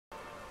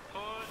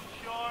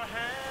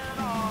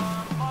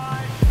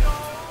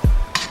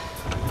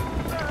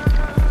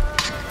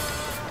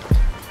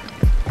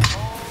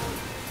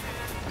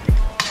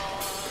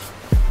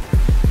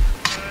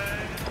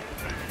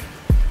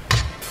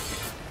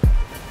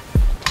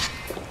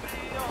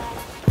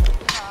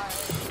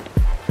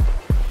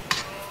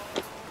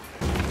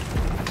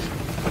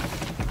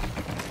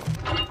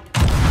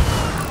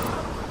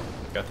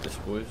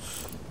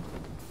boys.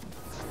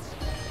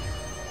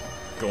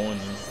 Going.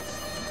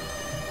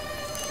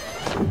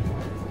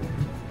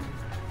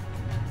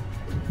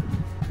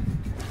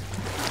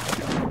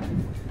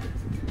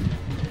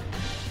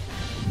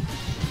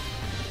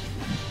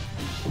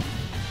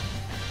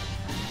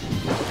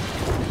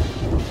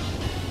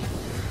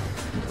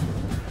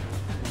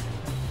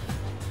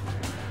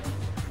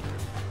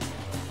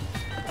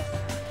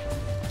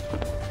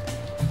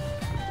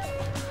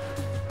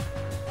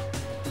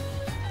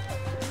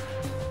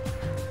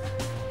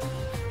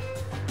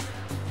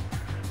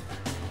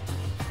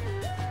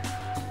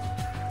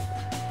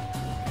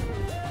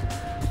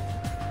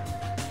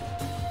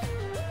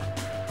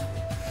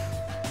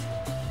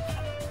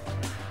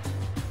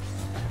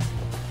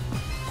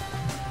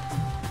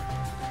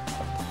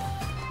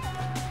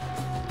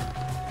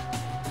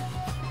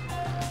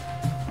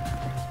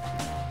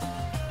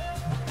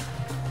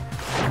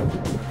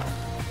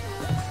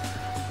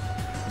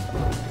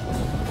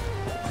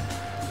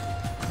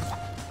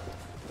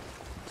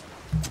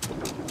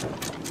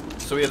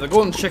 So we have the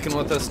golden chicken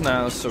with us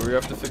now, so we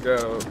have to figure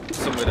out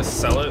some way to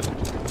sell it.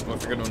 Or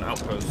if we're gonna do an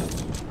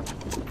outpost.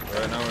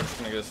 Right now we're just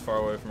gonna get as far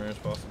away from here as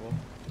possible.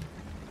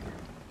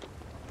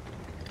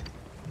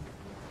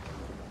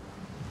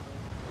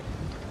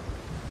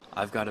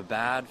 I've got a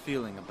bad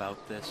feeling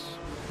about this.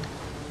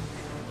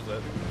 What was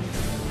that?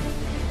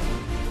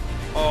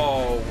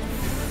 Oh,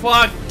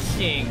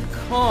 fucking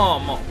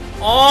come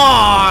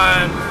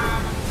on!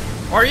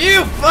 Are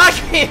you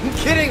fucking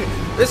kidding?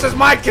 This is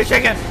my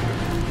chicken!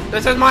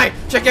 This is my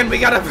chicken! We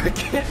gotta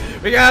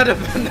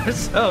defend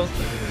ourselves!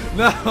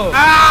 No!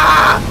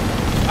 Ah!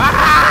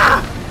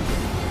 Ah!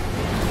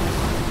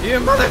 You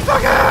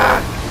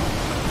motherfucker!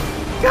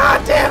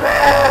 God damn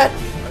it!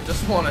 I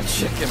just want a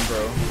chicken,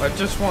 bro. I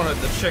just wanted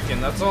the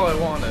chicken. That's all I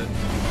wanted.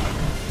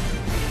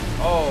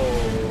 Oh,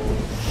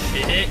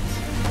 shit.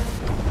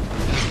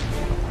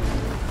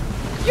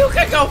 You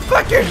can go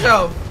fuck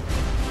yourself!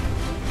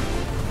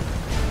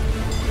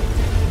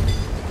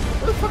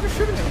 What the fuck is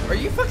shooting him? Are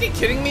you fucking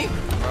kidding me?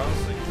 I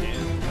honestly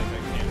can't. Like, I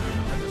can't.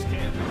 I just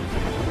can't.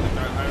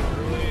 Like, I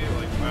really,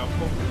 like, I'll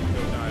hopefully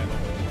go die in the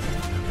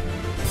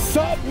hole.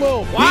 Sup,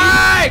 little bitch?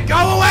 Why? Go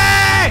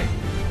away!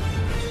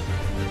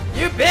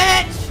 You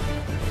bitch!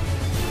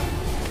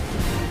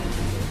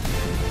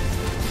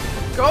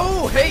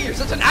 Go! Hey, you're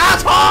such an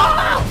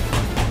asshole!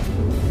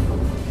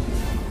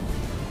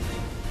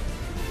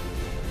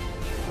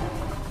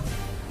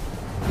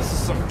 This is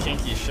some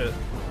kinky shit.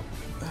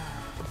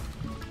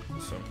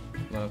 So,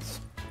 that's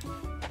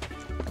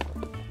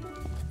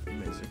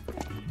amazing.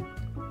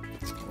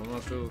 I'm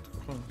not sure what the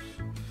class.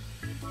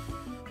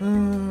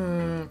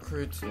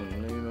 Creates the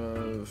name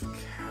of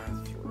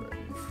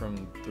Catherine from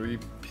 3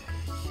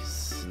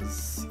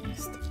 pieces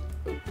east.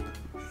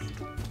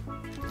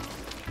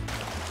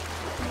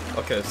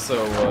 Okay, so,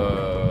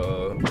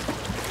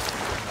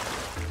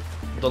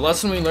 the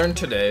lesson we learned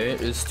today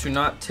is to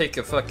not take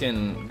a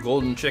fucking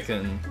golden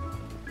chicken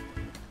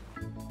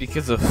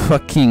because a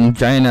fucking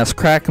giant-ass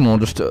kraken will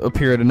just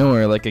appear out of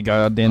nowhere like a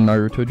goddamn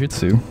Naruto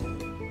jutsu.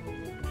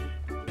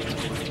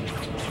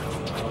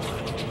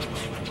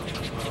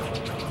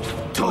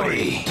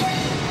 Tori!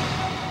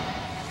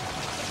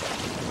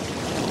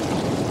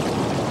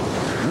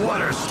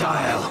 Water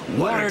style!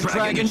 Water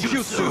dragon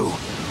jutsu!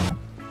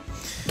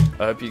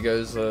 I hope you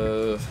guys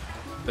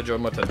enjoyed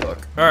my TED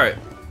Talk. Alright.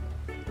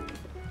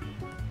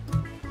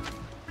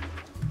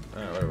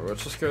 Alright,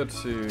 let's just go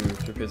to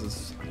 3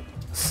 pieces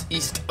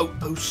east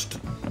outpost.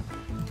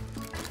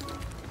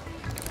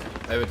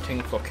 I have a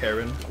thing for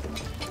Karen.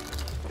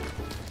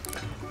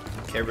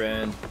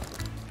 Karen.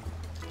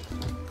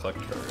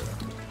 Collect her.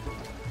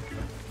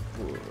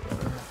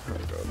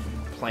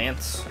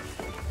 Plants.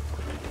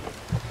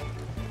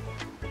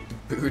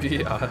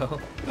 Booty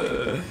aisle.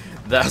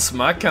 That's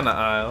my kind of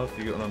aisle, if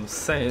you get what I'm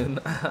saying.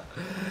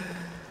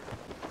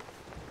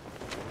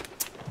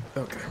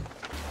 Okay.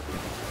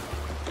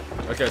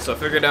 Okay, so I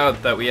figured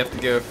out that we have to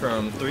go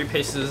from 3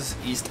 paces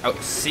east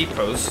out sea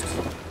post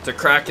to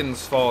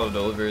Kraken's Fall to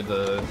deliver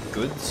the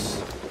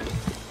goods.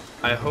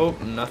 I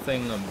hope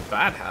nothing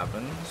bad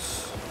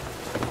happens.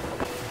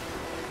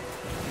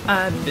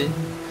 I've been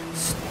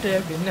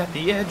staring at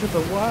the edge of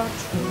the water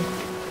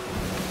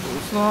for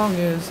as long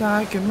as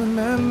I can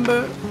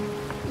remember,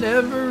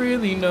 never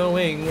really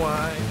knowing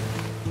why.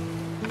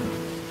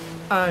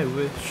 I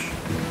wish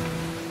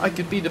I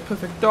could be the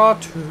perfect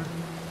daughter,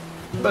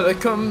 but I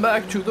come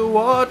back to the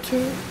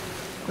water,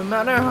 no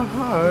matter how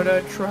hard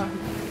I try.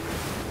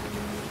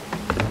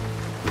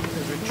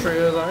 Every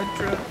trail I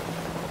tread,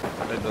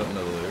 I don't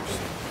know the lyrics.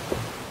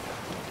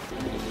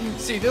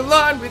 See the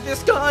line with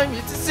this time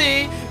yet to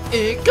see,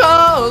 it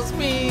calls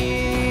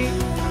me,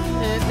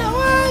 and now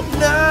I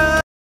know.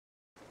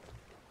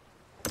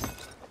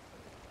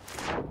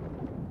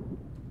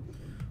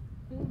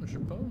 Oh, there's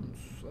your bones.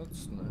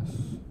 That's nice.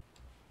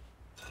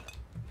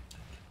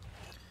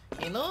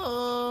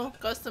 Hello,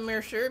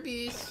 customer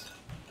service.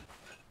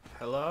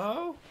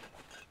 Hello?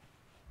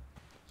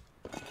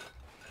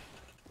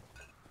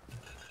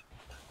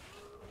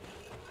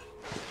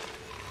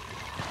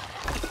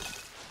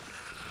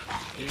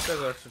 these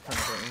guys are actually kind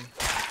of fighting.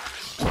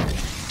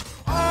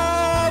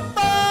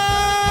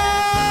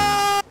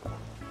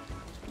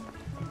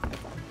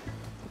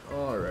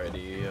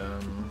 Alrighty,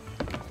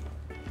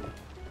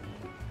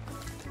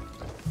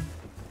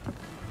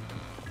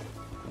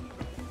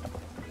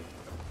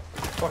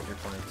 fuck your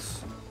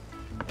points.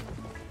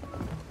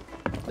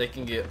 They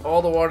can get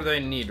all the water they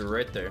need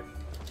right there.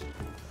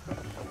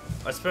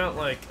 I spent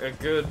like a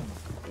good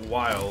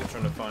while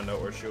trying to find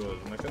out where she was,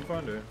 and I couldn't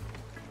find her.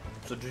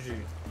 So GG.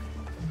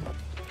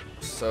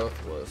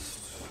 Southwest.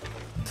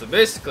 So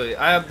basically,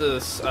 I have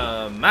this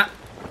map.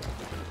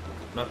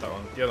 Not that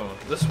one, the other one.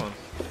 This one.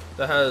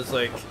 That has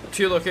like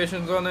 2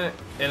 locations on it,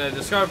 and I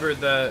discovered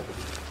that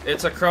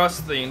it's across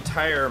the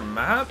entire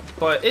map,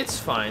 but it's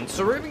fine.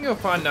 So we're gonna go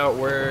find out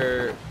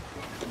where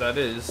that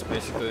is,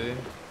 basically.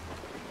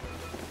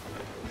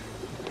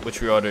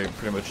 Which we already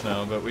pretty much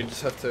know, but we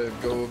just have to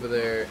go over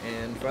there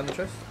and find the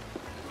chest.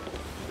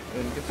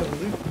 And get some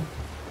loot.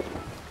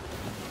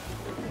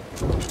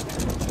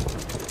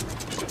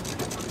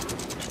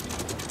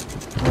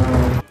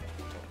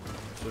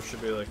 So it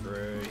should be like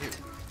right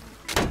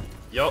here.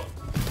 Yup.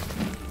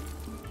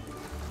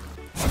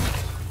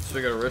 So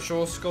we got a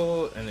ritual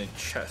skull and a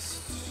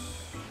chest.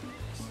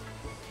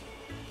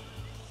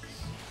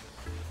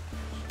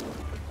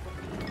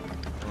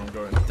 I'm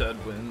going dead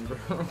wind,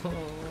 bro.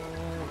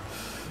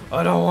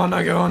 I don't want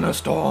to go in a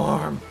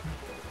storm.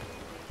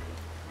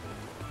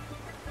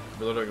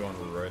 We're literally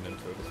going right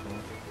into this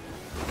one.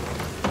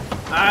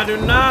 I do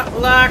not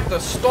like the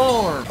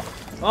storm.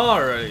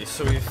 Alrighty,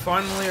 so we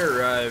finally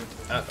arrived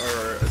at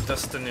our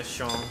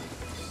destination.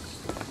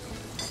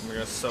 We're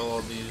gonna sell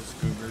all these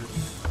goobers.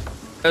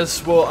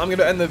 As well, I'm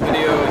gonna end the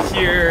video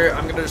here.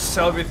 I'm gonna just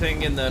sell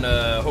everything, and then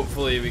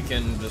hopefully we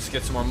can just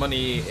get some more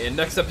money. In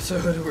next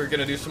episode, we're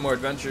gonna do some more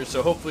adventures.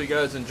 So hopefully you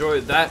guys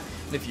enjoyed that,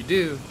 and if you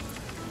do,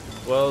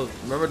 well,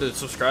 remember to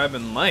subscribe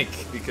and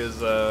like,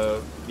 because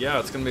yeah,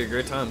 it's gonna be a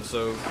great time.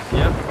 So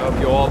yeah, I hope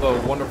you all have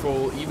a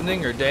wonderful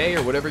evening or day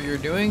or whatever you're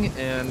doing,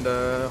 and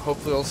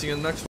hopefully I'll see you in the next one.